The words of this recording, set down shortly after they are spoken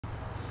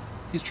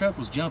his truck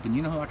was jumping.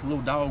 You know how like a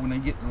little dog when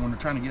they're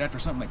trying to get after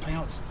something, they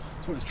pounce.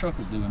 That's what his truck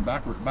was doing,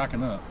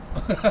 backing up.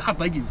 I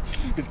think his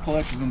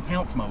clutch was in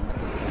pounce mode.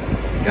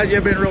 Guys, you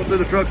ever been rolling through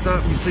the truck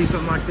stop and you see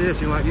something like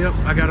this? You're like, yep,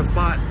 I got a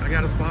spot.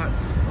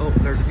 Oh,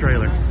 there's a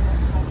trailer.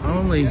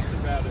 Only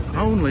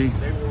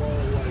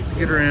to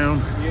get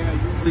around,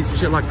 see some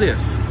shit like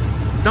this.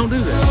 Don't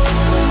do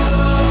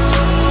that.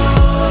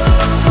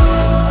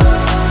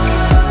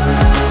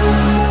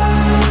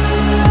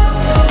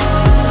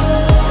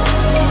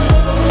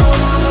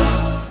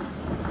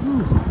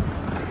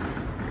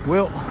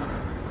 Well,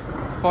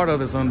 part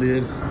of it's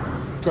undid.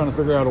 Trying to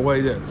figure out a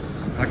way that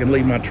I can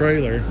leave my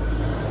trailer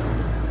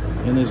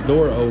and this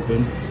door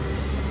open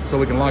so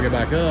we can lock it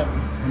back up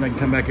and they can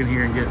come back in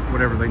here and get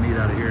whatever they need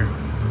out of here.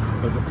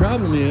 But the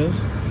problem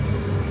is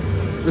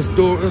this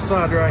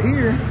side right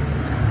here,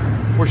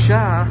 we're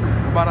shy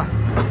about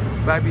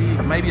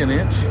maybe an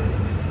inch.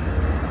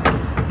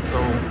 So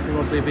we're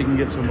gonna see if we can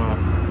get some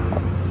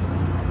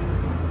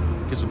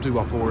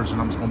 2x4s,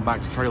 and I'm just gonna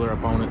back the trailer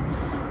up on it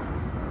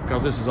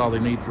because this is all they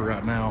need for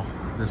right now.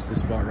 This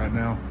spot right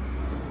now.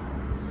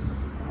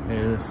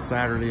 And it's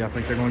Saturday. I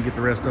think they're gonna get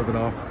the rest of it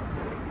off.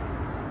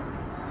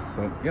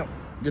 So yep,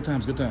 good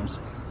times, good times.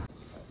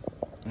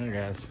 All right,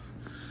 guys,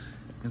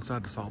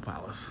 inside the Salt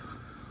Palace.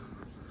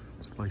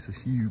 This place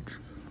is huge,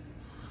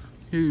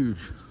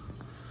 huge.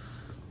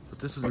 But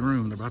this is the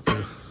room they're about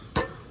to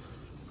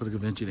put a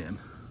convention in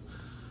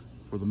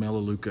for the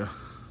Melaleuca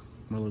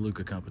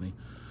company.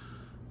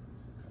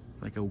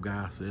 I think old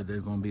guy said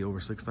there's gonna be over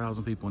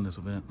 6,000 people in this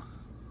event.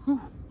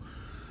 Whew.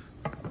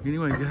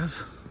 Anyway,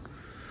 guys,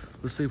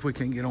 let's see if we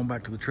can get on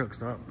back to the truck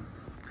stop.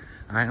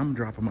 I am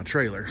dropping my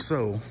trailer,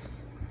 so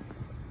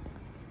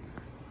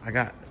I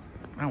got,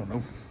 I don't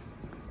know,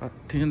 about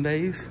 10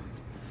 days.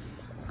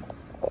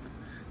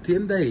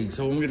 10 days,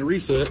 so I'm gonna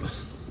reset,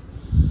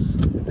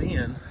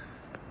 then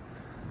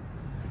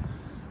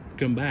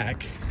come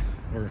back,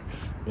 or,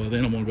 well,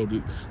 then I'm gonna go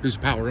do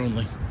some power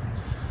only.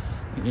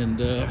 And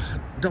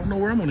don't know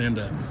where I'm gonna end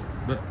up.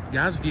 But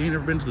guys, if you ain't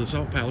ever been to the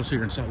Salt Palace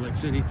here in Salt Lake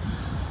City,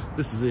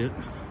 this is it.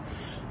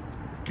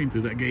 Came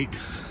through that gate.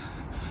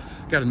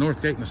 Got a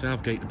north gate and a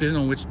south gate. Depending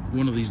on which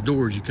one of these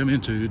doors you come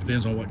into, it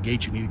depends on what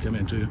gate you need to come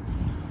into. You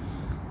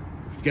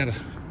got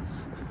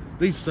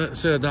these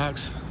set of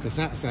docks, the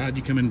south side,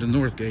 you come into the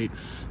north gate.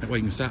 That way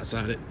you can south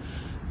side it.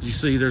 As you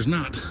see, there's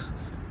not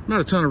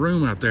a ton of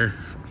room out there.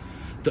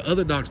 The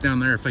other docks down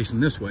there are facing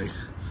this way.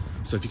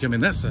 So if you come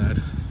in that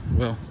side,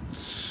 well,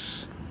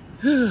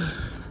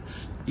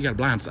 you got a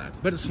blind side,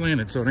 but it's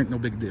slanted, so it ain't no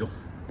big deal.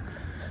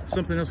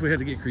 Something else we had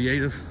to get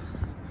creative.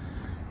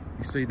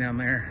 You see down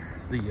there,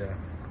 the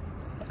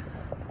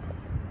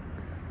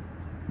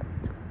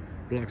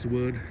blocks of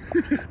wood.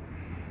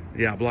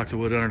 Yeah, blocks of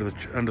wood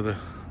under the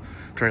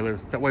trailer.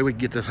 That way we can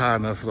get this high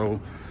enough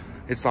so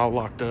it's all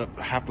locked up.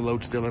 Half the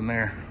load's still in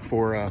there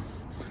for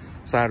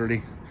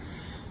Saturday,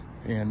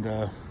 and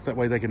that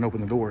way they can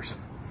open the doors.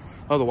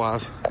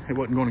 Otherwise, it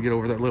wasn't going to get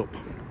over that little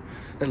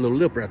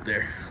lip right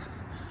there.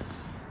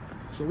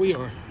 So we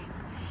are.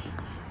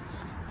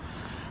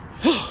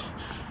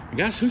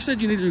 Guys, who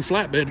said you need to do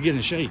flatbed to get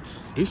in shape?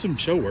 Do some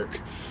show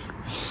work.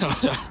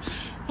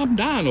 I'm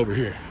dying over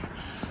here.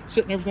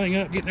 Setting everything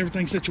up, getting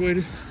everything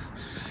situated.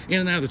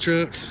 In and out of the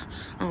truck.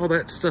 All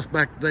that stuff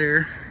back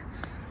there.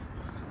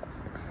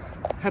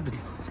 Had to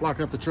lock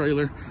up the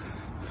trailer.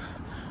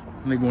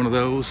 Need one of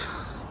those.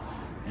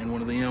 And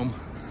one of them.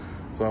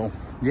 So,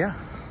 yeah.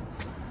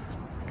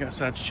 Got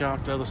side's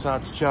chocked, the other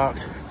side's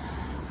chocked.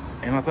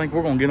 And I think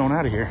we're gonna get on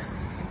out of here.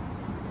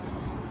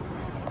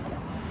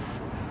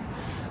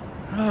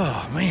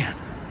 Oh man,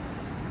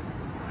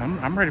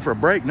 I'm ready for a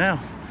break now.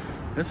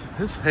 This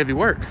is heavy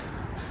work.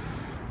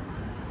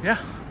 Yeah,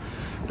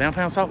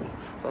 downtown Salt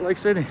Lake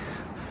City.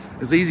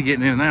 It's easy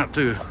getting in and out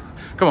too.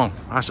 Come on,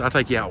 I'll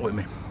take you out with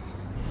me.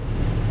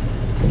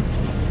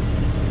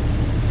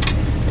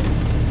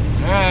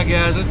 All right,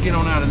 guys, let's get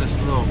on out of this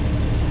little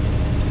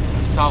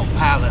Salt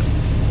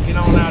Palace. Let's get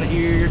on out of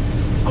here.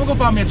 I'm gonna go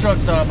find me a truck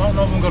stop. I don't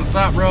know if I'm gonna go to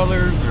Sight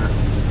Brothers or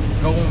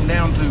go on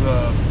down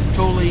to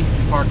Tully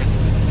and park at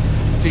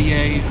TA,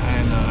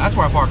 and that's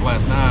where I parked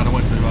last night. I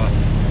went to,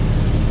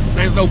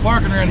 there's no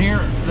parking around here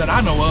that I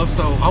know of,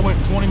 so I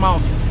went 20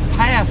 miles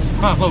past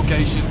my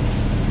location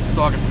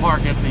so I could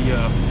park at the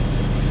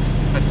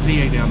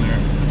TA down there.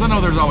 Because I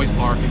know there's always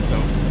parking, so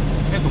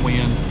it's a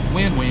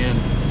win-win.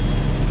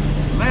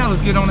 Now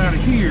let's get on out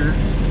of here.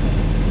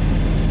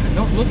 It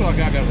don't look like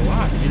I got a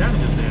lot to get out of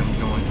this damn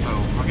joint, so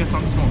I guess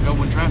I'm just gonna go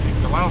when traffic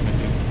allows me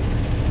to.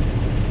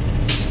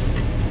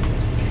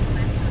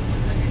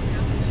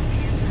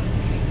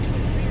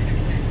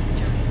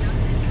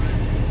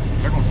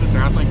 They're gonna sit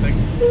there. I think they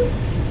can.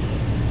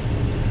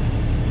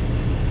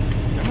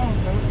 Come on,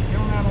 folks. Get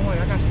on out of the way.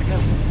 I got to go.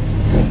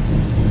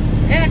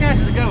 And I got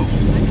to go.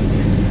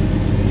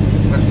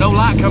 There's no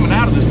light coming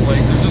out of this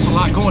place. There's just a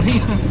light going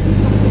in.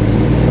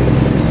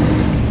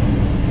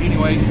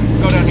 Anyway,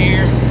 go down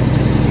here.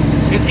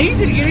 It's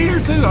easy to get here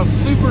too. I was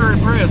super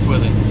impressed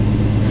with it.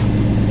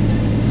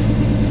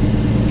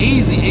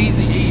 Easy,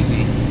 easy,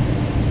 easy.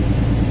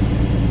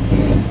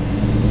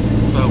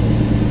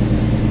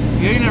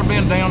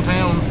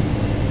 downtown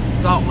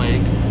Salt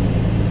Lake,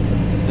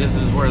 this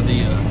is where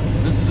the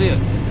this is it.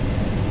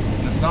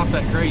 And it's not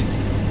that crazy.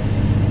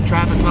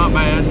 Traffic's not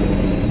bad.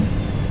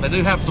 They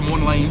do have some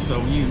one lane,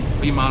 so you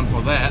be mindful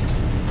of that.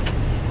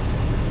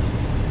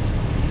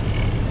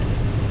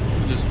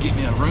 Just get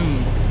me a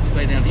room,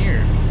 stay down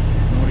here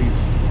in one of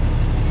these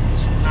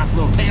nice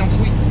little town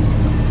suites.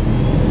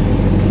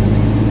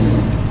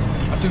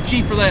 I'm too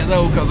cheap for that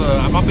though, because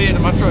my bed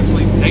and my truck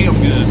sleep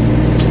damn good.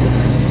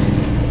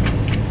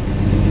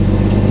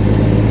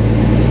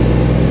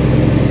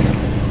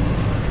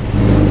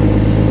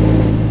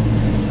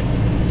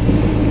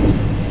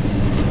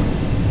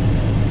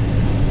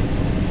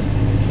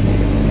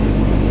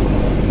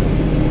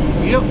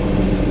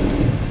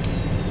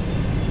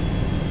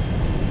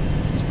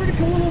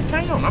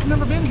 I've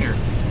never been here.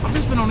 I've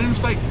just been on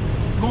interstate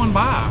going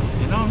by.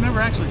 You know, I've never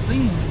actually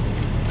seen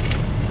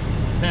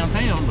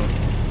downtown, but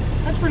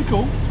that's pretty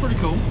cool. It's pretty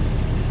cool.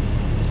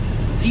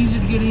 It's easy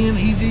to get in,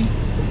 easy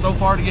so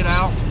far to get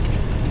out.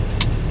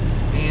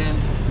 And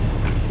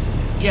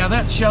yeah,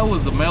 that show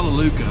was the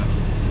Melaleuca.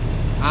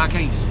 I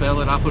can't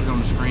spell it. I put it on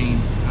the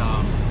screen.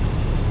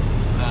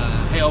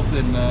 Health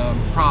and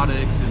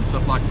products and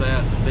stuff like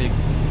that. Big.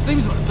 It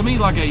seems to me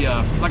like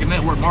a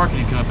network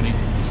marketing company.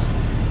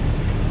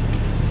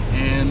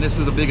 And this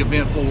is a big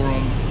event for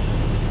them.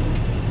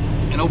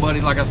 And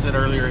nobody, like I said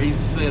earlier, he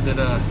said that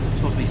it's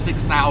supposed to be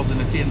 6,000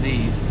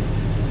 attendees.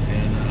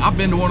 And I've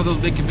been to one of those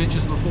big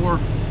conventions before.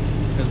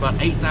 There's about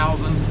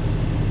 8,000.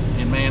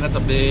 And man, that's a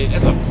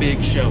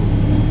big show.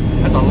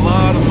 That's a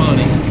lot of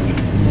money.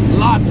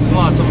 Lots and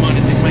lots of money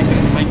to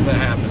make that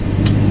happen.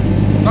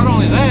 Not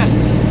only that,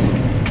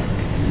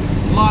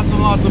 lots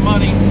and lots of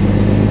money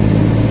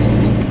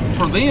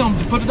for them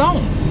to put it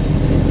on.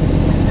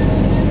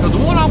 Because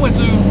the one I went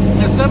to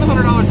has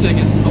 $700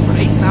 tickets, over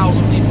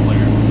 8,000 people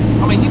there.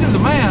 I mean, you do the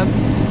math,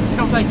 it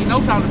don't take you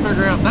no time to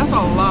figure out that's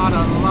a lot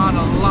of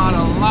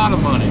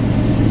money.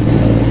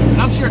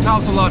 And I'm sure it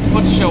costs a lot to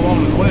put the show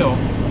on as well.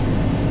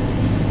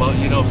 But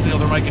you know, still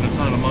they're making a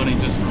ton of money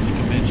just from the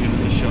convention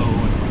and the show.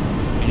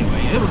 And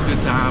anyway, it was a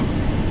good time.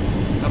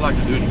 I'd like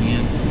to do it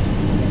again.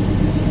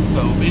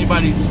 So if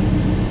anybody's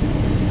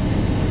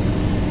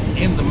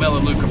in the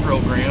Melaleuca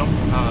program,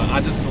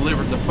 I just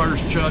delivered the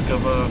first truck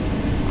of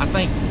I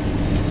think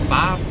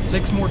 5,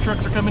 6 more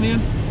trucks are coming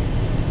in.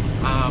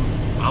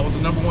 I was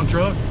the #1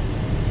 truck,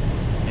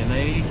 and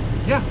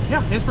yeah,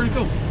 it's pretty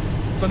cool.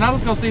 So now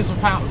let's go see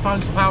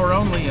find some power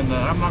only, and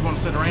I'm not going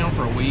to sit around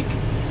for a week.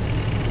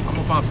 I'm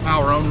gonna find some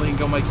power only and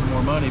go make some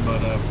more money,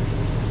 but I'm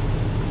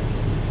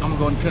gonna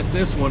go ahead and cut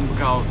this one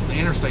because the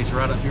interstate's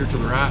right up here to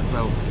the right,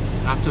 so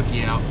I took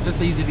you out.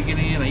 It's easy to get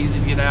in, easy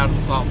to get out of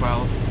the Salt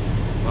Palace.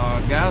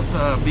 Guys,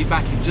 be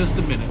back in just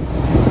a minute.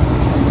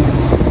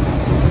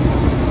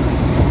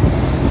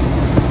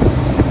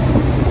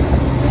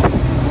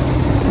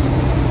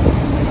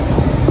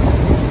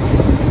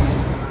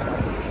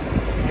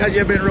 Guys, you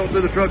ever been rolling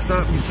through the truck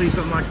stop and you see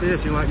something like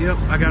this? You're like, yep,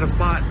 I got a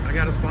spot.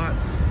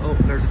 Oh,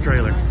 there's a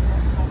trailer.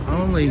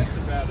 Only to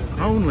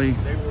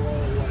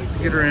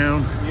get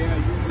around,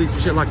 see some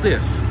shit like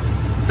this.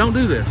 Don't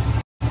do this.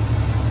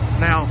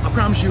 Now, I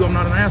promise you I'm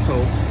not an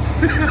asshole.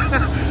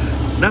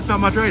 That's not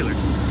my trailer.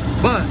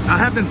 But I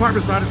have been parked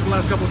beside it for the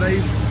last couple of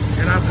days,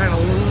 and I've had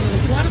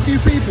quite a few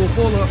people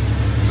pull up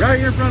right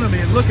here in front of me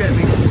and look at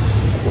me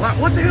like,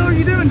 what the hell are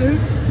you doing, dude?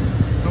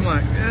 I'm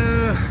like,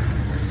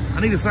 I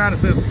need a sign that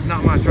says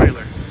not my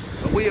trailer.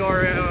 But we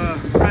are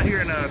right here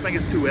in, I think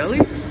it's Tuella?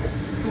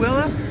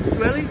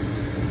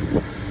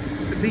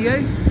 To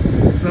TA.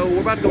 So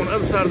we're about to go on the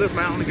other side of this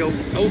mountain and go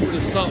over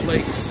to Salt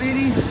Lake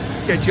City.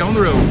 Catch you on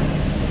the road.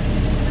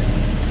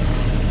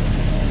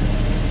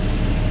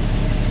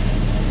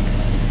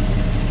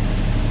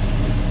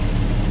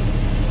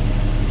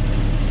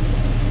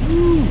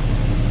 Woo.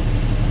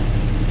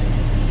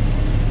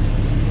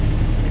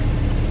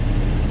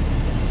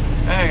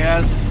 Hey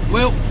guys,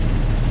 well,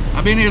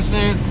 I've been here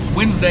since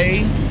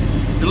Wednesday,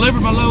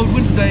 delivered my load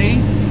Wednesday,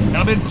 and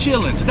I've been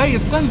chilling. Today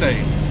is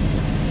Sunday,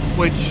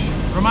 which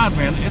reminds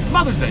me, it's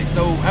Mother's Day,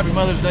 so happy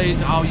Mother's Day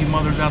to all you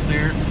mothers out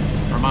there.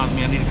 Reminds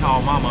me I need to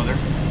call my mother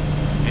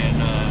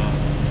and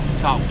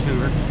talk to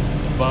her.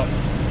 But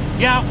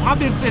yeah, I've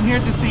been sitting here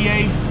at this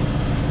TA,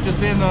 just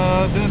been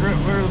doing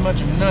very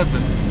much of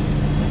nothing.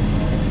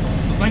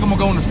 So I think I'm gonna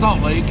go into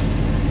Salt Lake,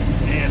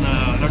 and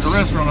there's a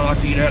restaurant I like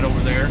to eat at over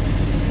there.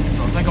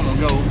 So I think I'm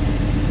gonna go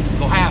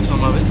have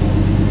some of it.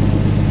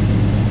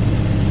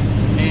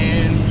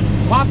 And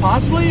quite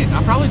possibly,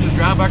 I'll probably just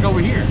drive back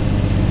over here.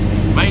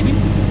 Maybe.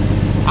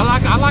 I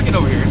like it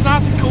over here. It's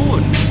nice and cool,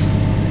 and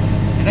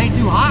it ain't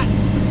too hot.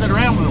 Sit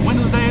around with the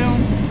windows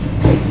down.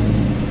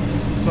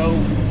 So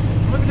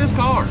look at this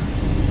car.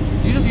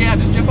 You just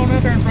jump on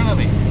out there in front of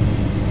me.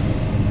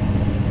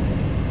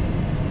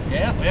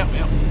 Yep.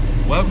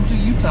 Welcome to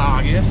Utah,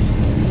 I guess.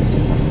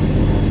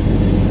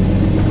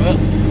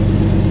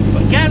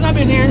 But guys, I've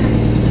been here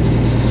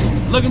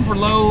looking for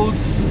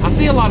loads. I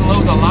see a lot of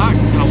loads I like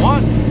and I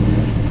want,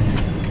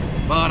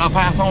 but I'll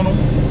pass on them.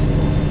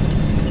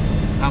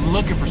 I'm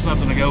looking for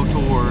something to go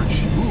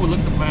towards. Ooh, look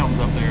at the mountains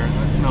up there.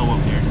 That's snow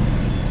up there.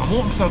 I'm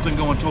wanting something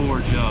going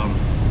towards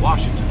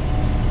Washington.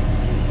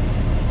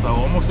 So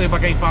I'm gonna see if I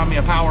can't find me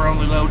a power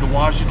only load to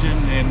Washington,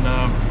 and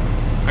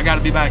I got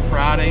to be back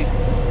Friday,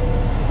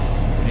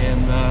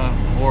 and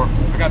or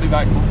I got to be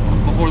back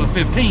before the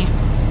 15th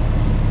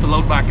to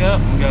load back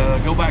up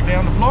and go back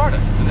down to Florida,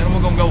 and then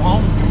we're gonna go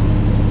home.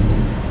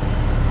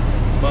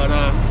 But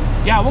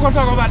yeah, we're gonna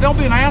talk about don't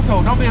be an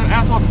asshole. Don't be an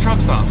asshole at the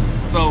truck stops.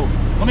 So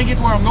let me get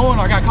to where I'm going.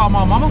 I gotta call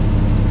my mama,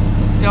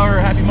 tell her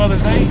Happy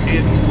Mother's Day,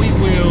 and we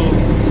will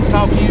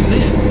talk to you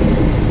then.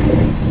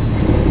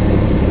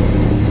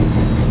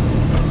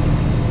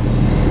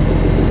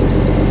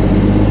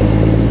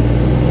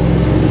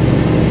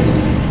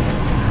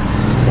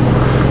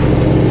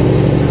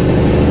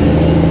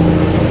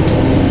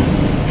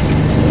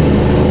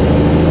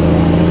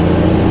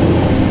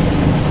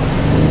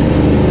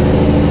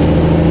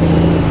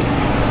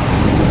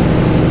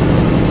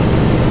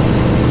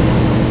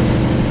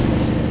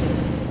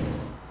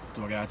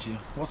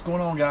 What's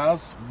going on,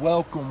 guys?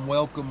 Welcome.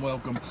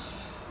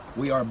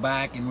 We are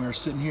back, and we're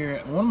sitting here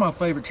at one of my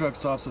favorite truck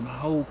stops in the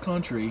whole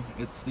country.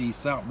 It's the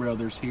Salt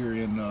Brothers here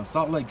in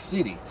Salt Lake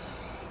City.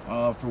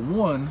 For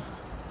one,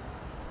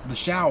 the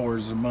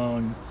showers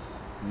among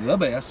the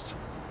best,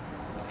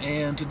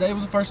 and today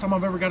was the first time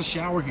I've ever got a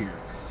shower here,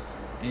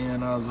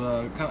 and I was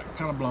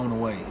kind of blown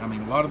away. I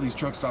mean, a lot of these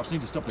truck stops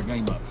need to step their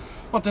game up.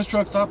 But this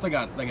truck stop, they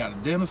got a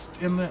dentist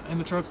in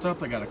the truck stop.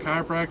 They got a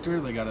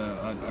chiropractor. They got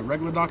a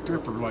regular doctor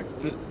for like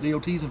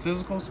DOTs and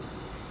physicals.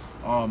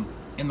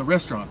 In the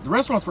restaurant's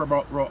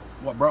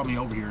what brought me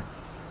over here,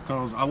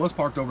 because I was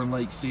parked over in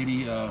Lake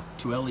City,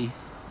 Tuella,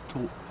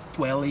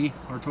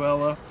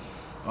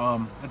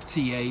 at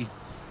the TA,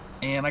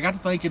 and I got to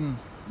thinking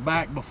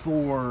back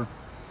before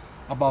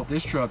I bought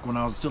this truck when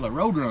I was still at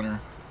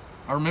Roadrunner.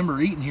 I remember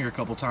eating here a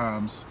couple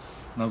times,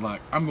 and I was like,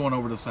 I'm going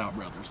over to Salt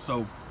Brothers.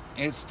 So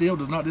it still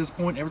does not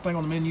disappoint. Everything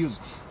on the menu is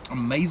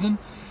amazing,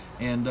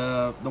 and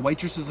the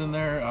waitresses in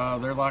there,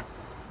 they're like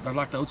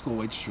the old school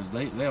waitresses.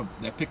 They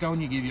pick on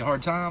you, give you a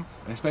hard time,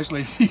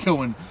 especially if you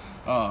go in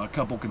a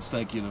couple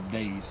consecutive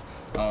days.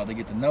 They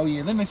get to know you,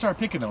 and then they start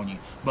picking on you.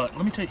 But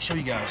let me show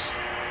you guys.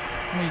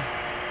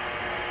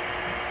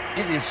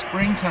 It is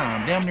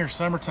springtime, damn near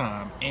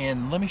summertime,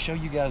 and let me show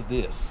you guys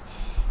this.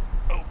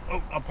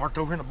 Oh, I'm parked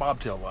over in a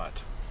bobtail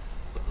lot.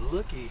 But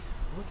looky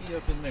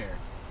up in there.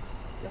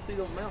 Y'all see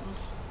those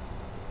mountains?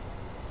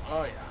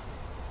 Oh yeah,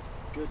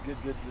 good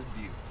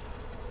view.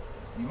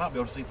 You might be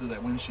able to see through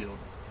that windshield.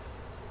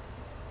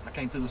 I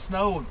came through the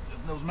snow in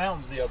those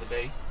mountains the other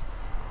day,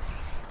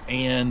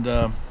 and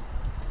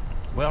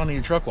well, I need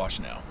a truck wash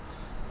now.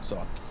 So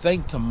I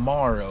think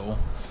tomorrow,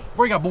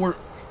 before I got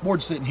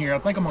bored sitting here, I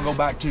think I'm gonna go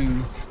back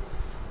to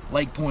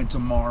Lake Point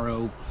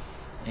tomorrow,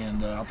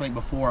 and I think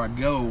before I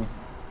go,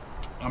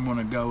 I'm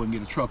gonna go and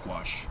get a truck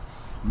wash.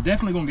 I'm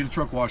definitely gonna get a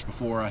truck wash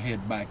before I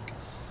head back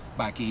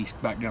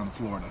east, back down to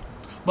Florida.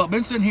 But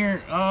been sitting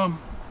here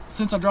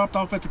since I dropped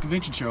off at the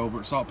convention show over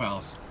at Salt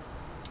Palace.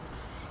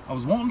 I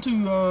was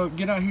wanting to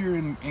get out here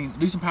and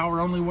do some power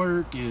only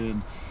work,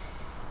 and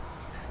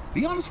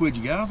be honest with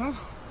you guys, I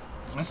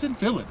just didn't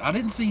feel it. I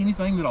didn't see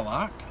anything that I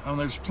liked.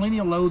 There's plenty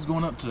of loads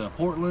going up to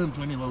Portland,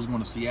 plenty of loads going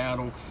to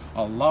Seattle,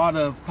 a lot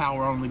of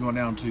power only going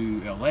down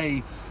to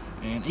LA,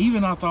 and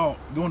even I thought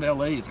going to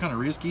LA, it's kind of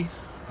risky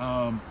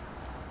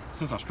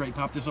since I straight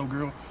popped this old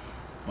girl.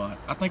 But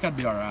I think I'd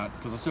be all right,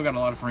 because I still got a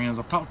lot of friends.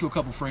 I've talked to a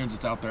couple friends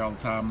that's out there all the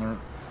time.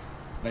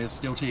 They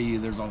still tell you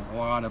there's a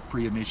lot of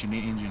pre-emission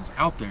engines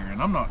out there,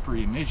 and I'm not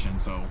pre-emission,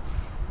 so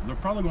they're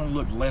probably going to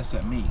look less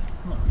at me.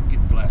 Let me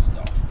get the glasses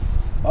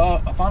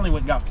off. I finally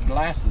went and got the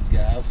glasses,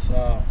 guys.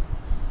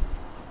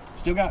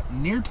 Still got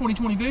near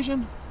 20/20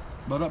 vision,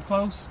 but up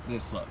close,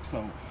 this sucks.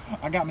 So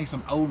I got me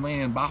some old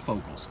man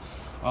bifocals.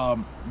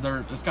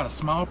 It's got a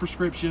small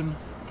prescription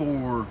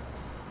for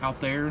out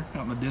there,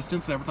 out in the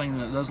distance, everything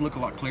that does look a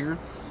lot clearer.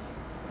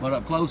 But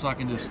up close, I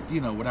can just,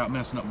 without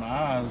messing up my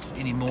eyes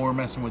anymore,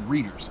 messing with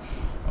readers.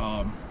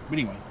 But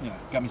anyway, yeah,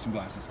 got me some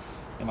glasses.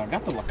 And I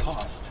got the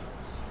Lacoste.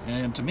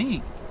 And to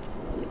me,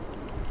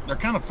 they're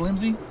kind of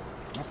flimsy.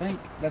 I think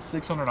that's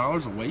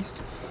 $600 a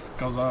waste.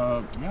 Because,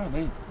 yeah,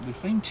 they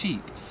seem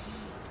cheap.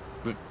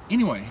 But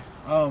anyway,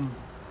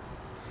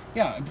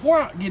 yeah, before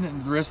I get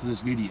into the rest of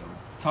this video,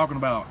 talking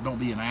about don't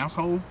be an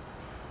asshole,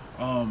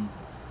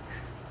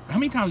 how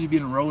many times have you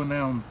been rolling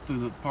down through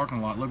the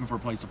parking lot looking for a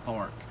place to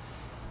park,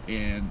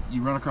 and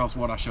you run across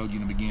what I showed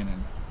you in the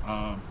beginning?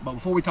 But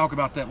before we talk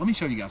about that, let me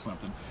show you guys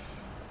something.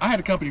 I had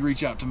a company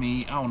reach out to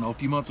me, I don't know, a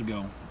few months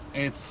ago.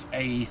 It's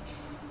a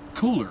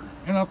cooler,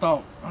 and I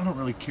thought, I don't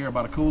really care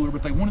about a cooler,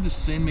 but they wanted to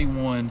send me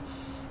one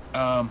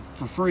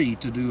for free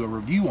to do a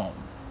review on.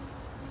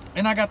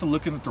 And I got to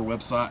looking at their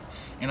website,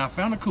 and I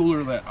found a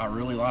cooler that I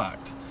really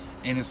liked.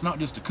 And it's not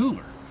just a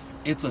cooler,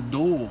 it's a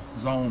dual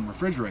zone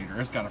refrigerator.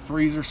 It's got a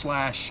freezer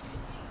slash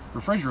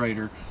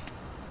refrigerator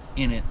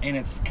in it, and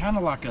it's kind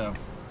of like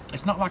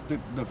it's not like the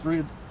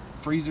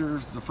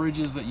freezers, the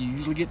fridges that you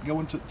usually get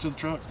going to the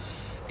trucks.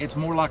 It's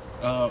more like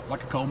a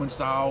Coleman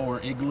style or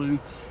Igloo.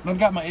 And I've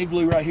got my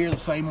Igloo right here, the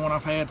same one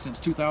I've had since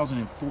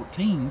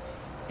 2014,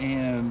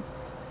 and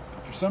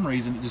for some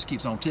reason it just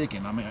keeps on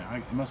ticking. I mean,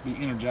 it must be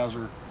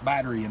Energizer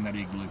battery in that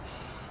Igloo.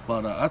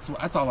 But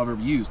that's all I've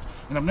ever used,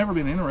 and I've never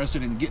been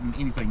interested in getting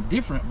anything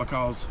different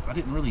because I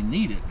didn't really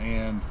need it.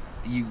 And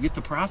you get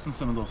the price in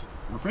some of those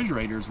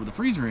refrigerators with a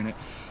freezer in it.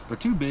 They're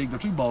too big, they're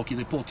too bulky,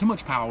 they pull too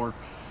much power,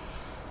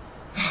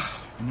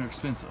 and they're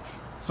expensive.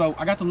 So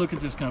I got to look at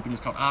this company.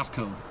 It's called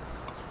ICECO,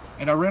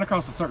 and I ran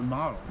across a certain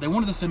model. They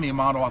wanted to send me a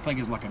model, I think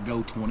is like a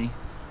Go 20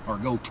 or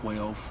Go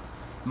 12,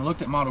 and I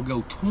looked at model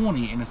Go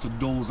 20, and it's a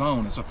dual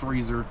zone. It's a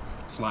freezer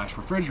slash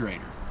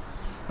refrigerator.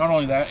 Not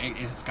only that,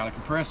 it's got a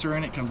compressor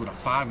in it. It comes with a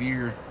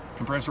 5-year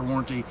compressor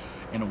warranty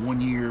and a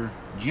 1-year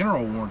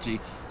general warranty.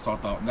 So I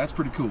thought that's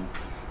pretty cool.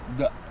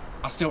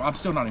 I'm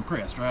still not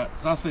impressed, right?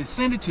 So I say,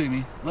 send it to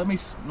me. Let me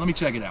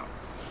check it out.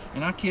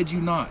 And I kid you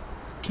not,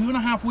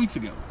 2.5 weeks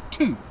ago,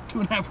 two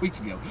and a half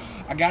weeks ago,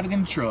 I got it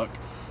in the truck,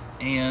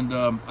 and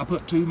I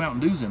put 2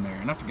 Mountain Dews in there,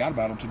 and I forgot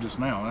about them till just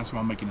now. And that's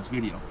why I'm making this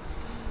video.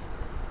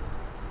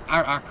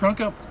 I crunk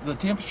up the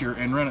temperature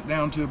and run it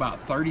down to about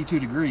 32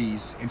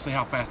 degrees and see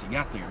how fast it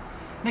got there.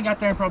 And it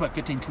got there in probably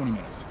about 15-20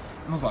 minutes.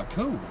 And I was like,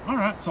 cool, all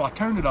right. So I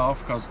turned it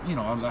off because, you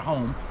know, I was at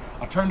home.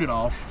 I turned it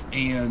off,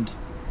 and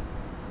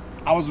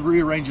I was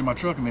rearranging my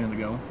truck a minute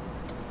ago,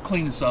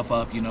 cleaning stuff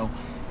up, you know,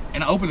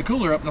 and I opened the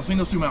cooler up, and I seen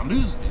those 2 Mountain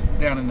Dews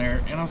down in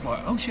there, and I was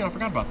like, oh shit, I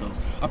forgot about those.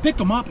 I picked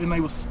them up, and they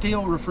was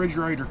still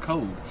refrigerator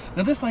cold.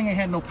 Now this thing ain't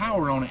had no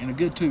power on it in a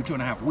good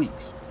 2.5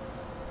 weeks,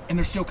 and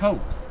they're still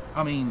cold.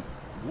 I mean,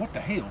 what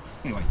the hell?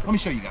 Anyway, let me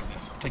show you guys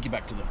this. Take you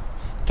back to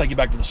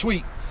the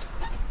suite.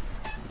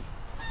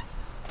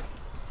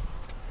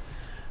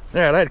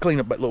 Yeah, I had to clean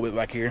up a little bit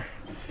back here.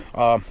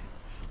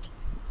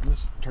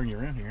 Let's turn you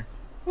around here.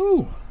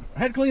 Ooh, I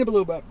had to clean up a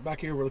little bit back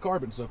here where the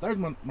carpet and stuff. There's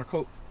my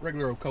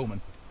regular old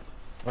Coleman,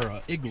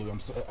 or Igloo,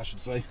 I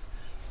should say.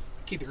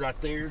 Keep it right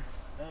there.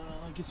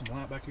 Get some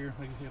light back here.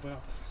 Make it help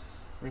out.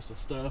 The rest of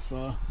the stuff.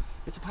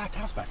 It's a packed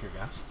house back here,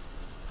 guys.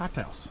 Packed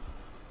house.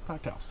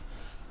 Packed house.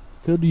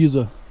 I could use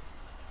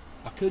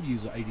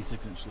a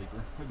 86-inch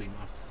sleeper. That'd be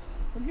nice.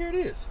 But here it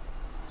is.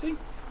 See,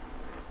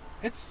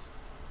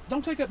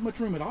 don't take up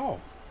much room at all.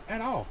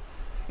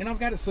 And I've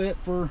got it set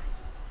for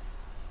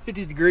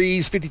 50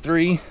 degrees,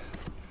 53,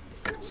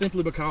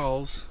 simply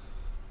because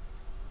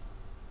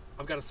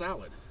I've got a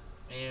salad,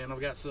 and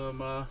I've got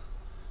some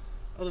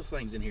other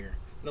things in here.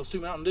 And those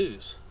 2 Mountain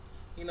Dews,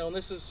 you know. And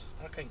this is,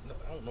 I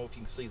don't know if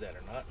you can see that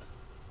or not,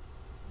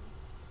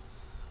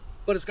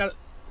 but it's got,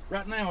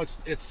 right now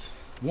it's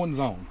one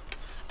zone.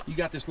 You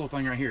got this little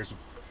thing right here. It's a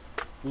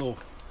little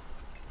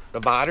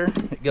divider.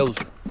 It goes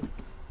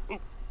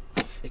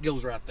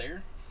right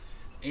there.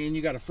 And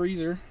you got a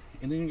freezer,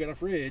 and then you got a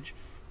fridge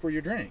for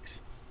your drinks.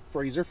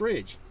 Freezer,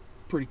 fridge.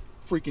 Pretty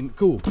freaking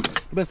cool.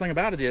 The best thing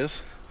about it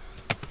is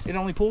it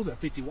only pulls at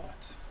 50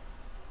 watts.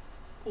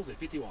 Pulls at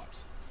 50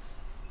 watts.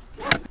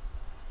 Now,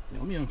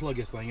 let me unplug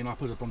this thing, and I'll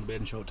put it up on the bed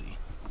and show it to you.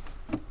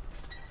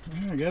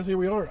 All right, guys, here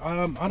we are.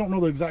 I don't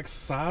know the exact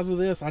size of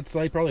this. I'd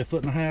say probably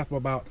 1.5 feet by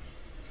about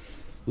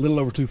a little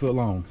over 2 foot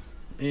long.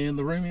 And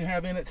the room you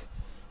have in it,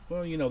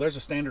 well, you know, there's a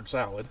standard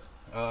salad.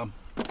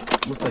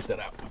 Let's take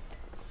that out.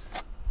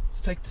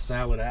 Let's take the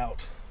salad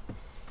out.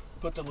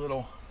 Put the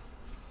little,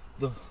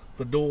 the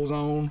dual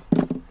zone,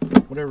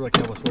 whatever they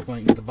call this little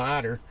thing, the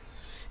divider.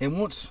 And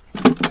once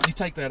you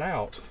take that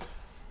out,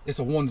 it's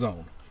a one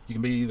zone. You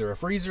can be either a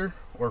freezer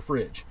or a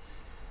fridge.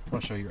 I'll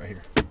show you right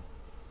here.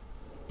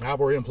 I've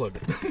already unplugged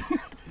it.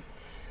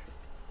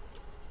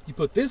 You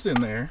put this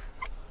in there,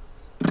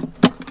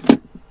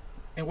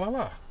 and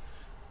voila,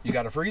 you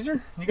got a freezer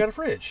and you got a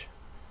fridge.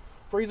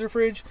 Freezer,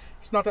 fridge.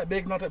 It's not that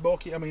big, not that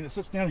bulky. I mean, it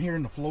sits down here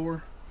in the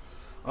floor.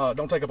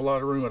 Don't take up a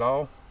lot of room at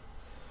all.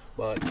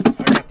 But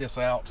I got this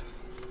out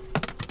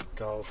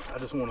because I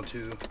just wanted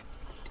to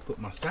put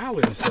my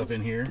salad and stuff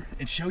in here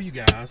and show you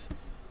guys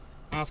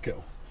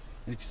ICECO.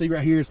 And if you see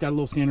right here, it's got a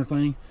little scanner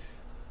thing.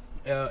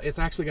 It's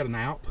actually got an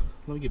app.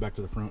 Let me get back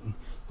to the front and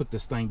hook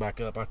this thing back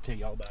up. I'll tell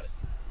you all about it.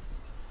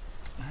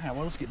 All right,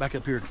 well, let's get back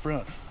up here at the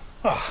front.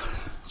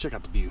 Check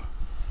out the view.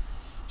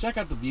 Check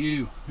out the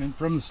view and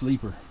from the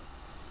sleeper.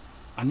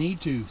 I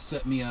need to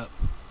set me up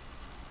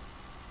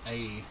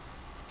a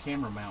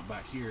camera mount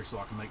back here so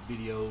I can make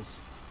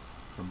videos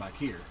from back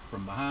here,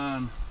 from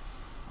behind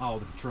all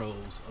the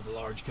controls of the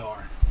large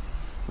car.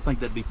 I think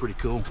that'd be pretty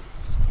cool.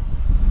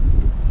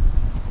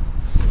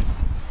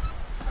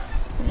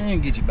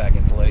 And get you back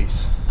in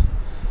place.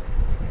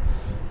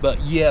 But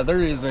yeah,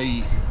 there's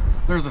an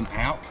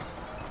app,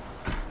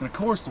 and of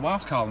course the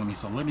wife's calling me,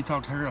 so let me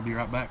talk to her. I'll be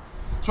right back.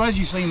 So as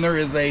you've seen,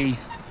 there's an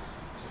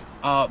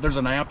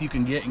app you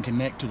can get and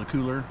connect to the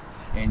cooler,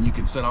 and you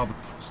can set all the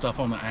stuff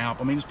on the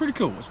app. I mean, it's pretty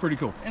cool. It's pretty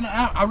cool. And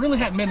I really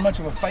hadn't been much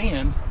of a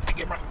fan.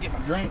 Get my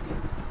drink.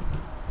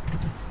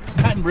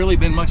 I hadn't really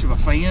been much of a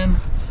fan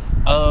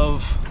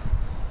of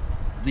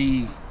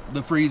the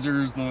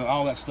freezers,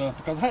 all that stuff,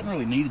 because I hadn't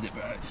really needed it.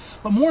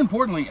 But more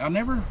importantly, I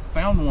never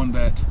found one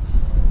that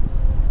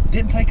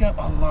didn't take up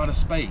a lot of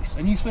space.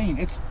 And you've seen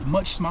it's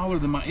much smaller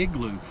than my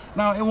Igloo.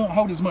 Now, it won't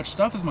hold as much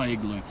stuff as my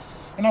Igloo.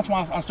 And that's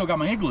why I still got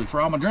my Igloo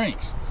for all my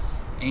drinks.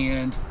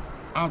 And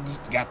I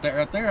just got that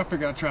right there. I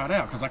figured I'd try it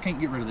out because I can't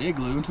get rid of the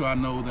Igloo until I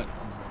know that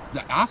the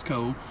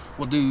ICECO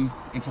will do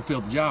and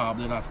fulfill the job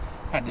that I've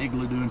had the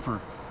Igloo doing for,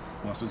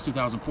 well, since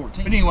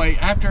 2014. But anyway,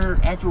 after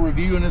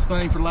reviewing this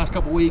thing for the last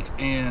couple weeks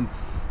and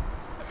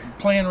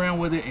playing around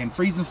with it and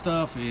freezing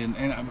stuff, and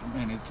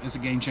it's a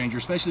game changer,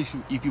 especially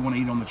if you want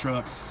to eat on the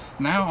truck.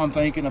 Now I'm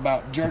thinking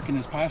about jerking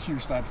this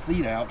passenger side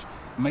seat out,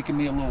 making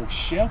me a little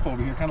shelf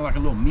over here, kind of like a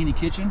little mini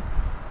kitchen,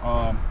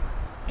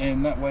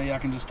 and that way I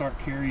can just start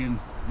carrying,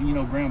 you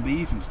know, ground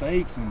beef and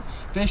steaks and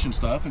fish and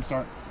stuff, and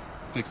start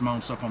fixing my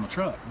own stuff on the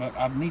truck. But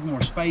I need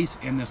more space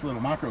in this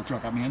little micro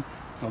truck I'm in,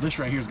 so this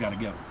right here's got to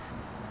go.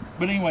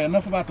 But anyway,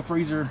 enough about the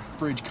freezer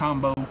fridge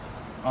combo.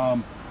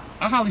 I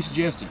highly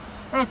suggest it.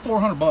 They're like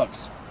 400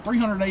 bucks.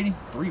 380.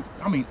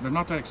 I mean, they're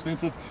not that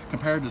expensive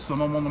compared to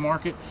some of them on the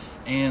market,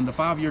 and the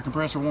 5-year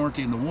compressor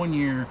warranty and the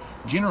 1-year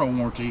general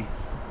warranty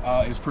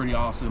is pretty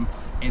awesome.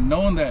 And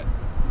knowing that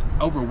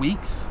over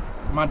weeks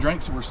my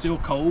drinks were still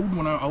cold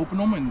when I opened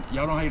them, and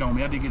y'all don't hate on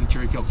me, I did get a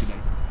cherry Coke today,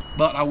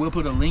 but I will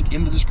put a link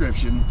in the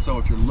description, so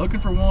if you're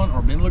looking for one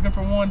or been looking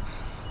for one,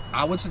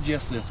 I would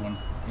suggest this one.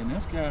 And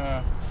this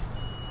guy,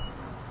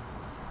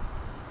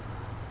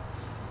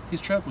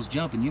 his truck was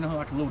jumping. You know how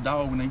like a little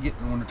dog when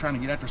they're trying to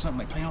get after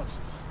something, they pounce?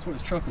 That's what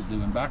his truck was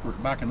doing,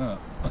 backing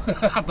up.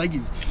 I think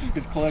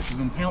his clutch was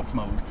in pounce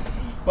mode.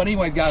 But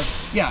anyways, guys,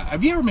 yeah,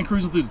 have you ever been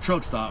cruising through the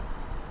truck stop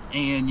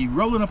and you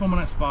rolling up on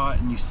that spot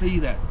and you see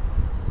that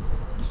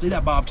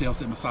bobtail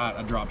sitting beside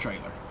a drop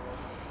trailer?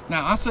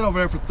 Now, I sat over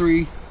there for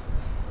 3,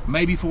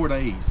 maybe 4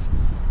 days,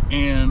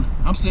 and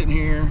I'm sitting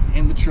here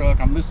in the truck,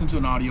 I'm listening to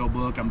an audio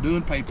book, I'm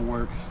doing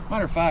paperwork.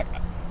 Matter of fact,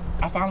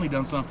 I finally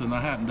done something I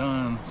hadn't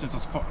done since I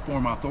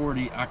formed my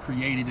authority. I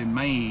created and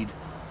made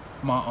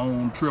my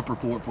own trip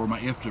report for my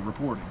IFTA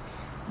reporting.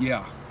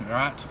 Yeah,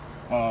 right?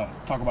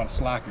 Talk about a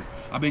slacker.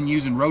 I've been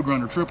using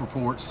Roadrunner trip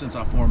reports since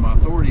I formed my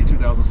authority in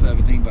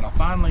 2017, but I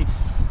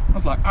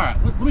was like, all right,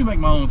 let me make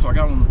my own. So I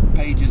got on the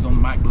pages on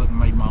the MacBook and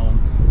made my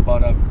own.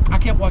 But I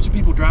kept watching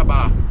people drive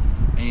by,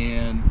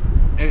 and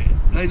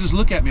they just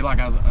look at me like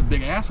I was a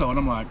big asshole, and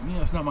I'm like,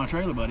 yeah, it's not my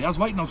trailer, buddy. I was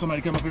waiting on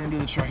somebody to come up here and do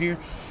this right here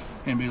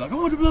and be like,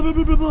 oh, blah, blah,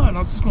 blah, blah, blah. And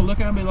I was just gonna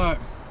look at them and be like,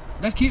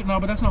 that's cute and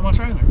all, but that's not my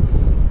trailer.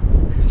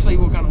 See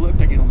what kind of look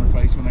they get on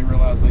their face when they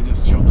realize they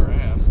just showed their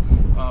ass.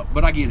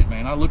 But I get it,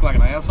 man. I look like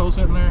an asshole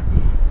sitting there.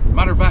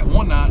 Matter of fact,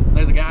 one night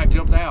there's a guy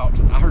jumped out.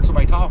 I heard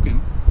somebody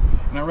talking,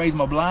 and I raised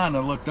my blind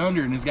and I looked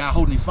under, and this guy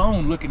holding his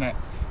phone looking at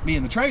me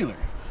in the trailer.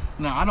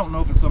 Now, I don't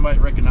know if it's somebody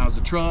that recognized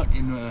the truck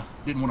and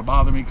didn't want to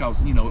bother me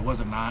because, you know, it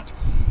wasn't night,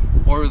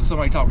 or it was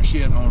somebody talking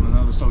shit on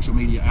another social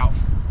media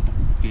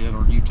outfit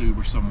or YouTube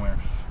or somewhere.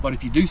 But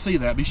if you do see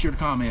that, be sure to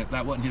comment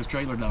that wasn't his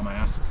trailer,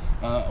 dumbass.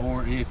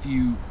 Or if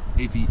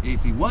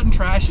he wasn't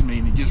trashing me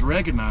and he just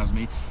recognized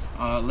me,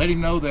 let him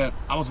know that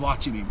I was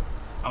watching him.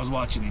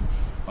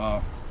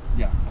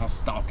 Yeah, I was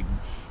stalking him.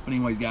 But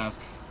anyways, guys,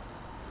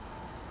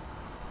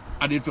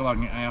 I did feel like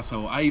an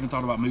asshole. I even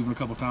thought about moving a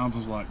couple times. I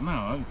was like,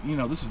 no, you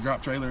know, this is a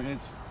drop trailer.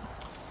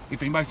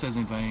 If anybody says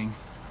anything,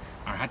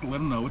 I have to let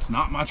them know it's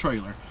not my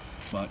trailer.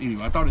 But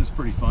anyway, I thought it was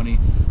pretty funny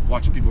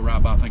watching people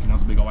ride by thinking I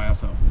was a big old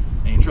asshole.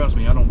 And trust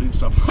me, I don't do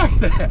stuff like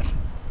that.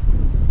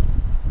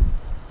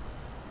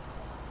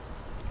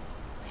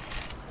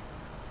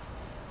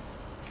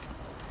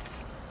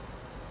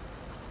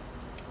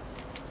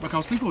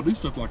 Because people who do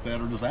stuff like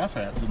that are just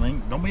asshats,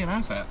 and don't be an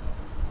asshat.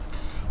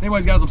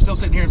 Anyways, guys, I'm still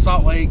sitting here in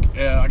Salt Lake.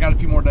 I got a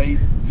few more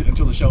days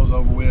until the show's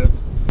over with.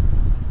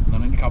 I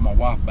need to call my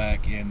wife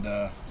back,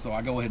 and so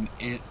I go ahead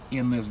and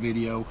end this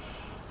video.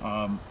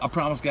 I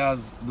promise,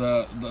 guys,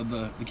 the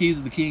keys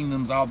of the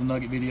kingdoms, all the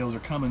nugget videos are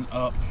coming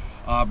up.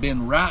 I've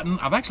been writing.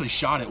 I've actually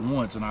shot it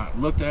once, and I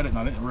looked at it and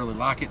I didn't really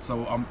like it,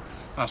 so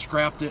I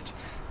scrapped it,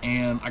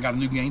 and I got a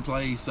new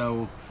gameplay.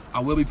 So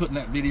I will be putting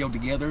that video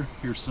together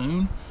here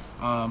soon,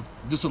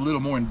 just a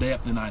little more in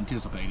depth than I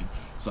anticipated.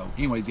 So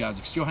anyways, guys, if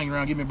you're still hanging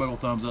around, give me a big old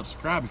thumbs up,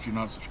 subscribe if you're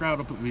not subscribed.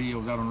 I'll put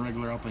videos out on the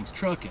regular, all things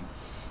trucking.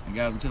 And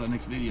guys, until that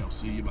next video,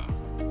 see you, bye.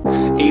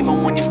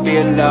 Even when you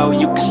feel low,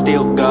 you can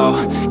still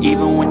go.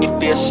 Even when you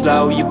feel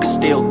slow, you can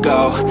still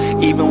go.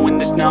 Even when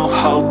there's no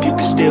hope, you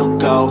can still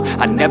go.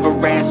 I never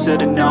answer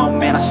to no,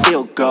 man, I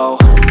still go.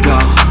 Go,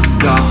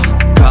 go.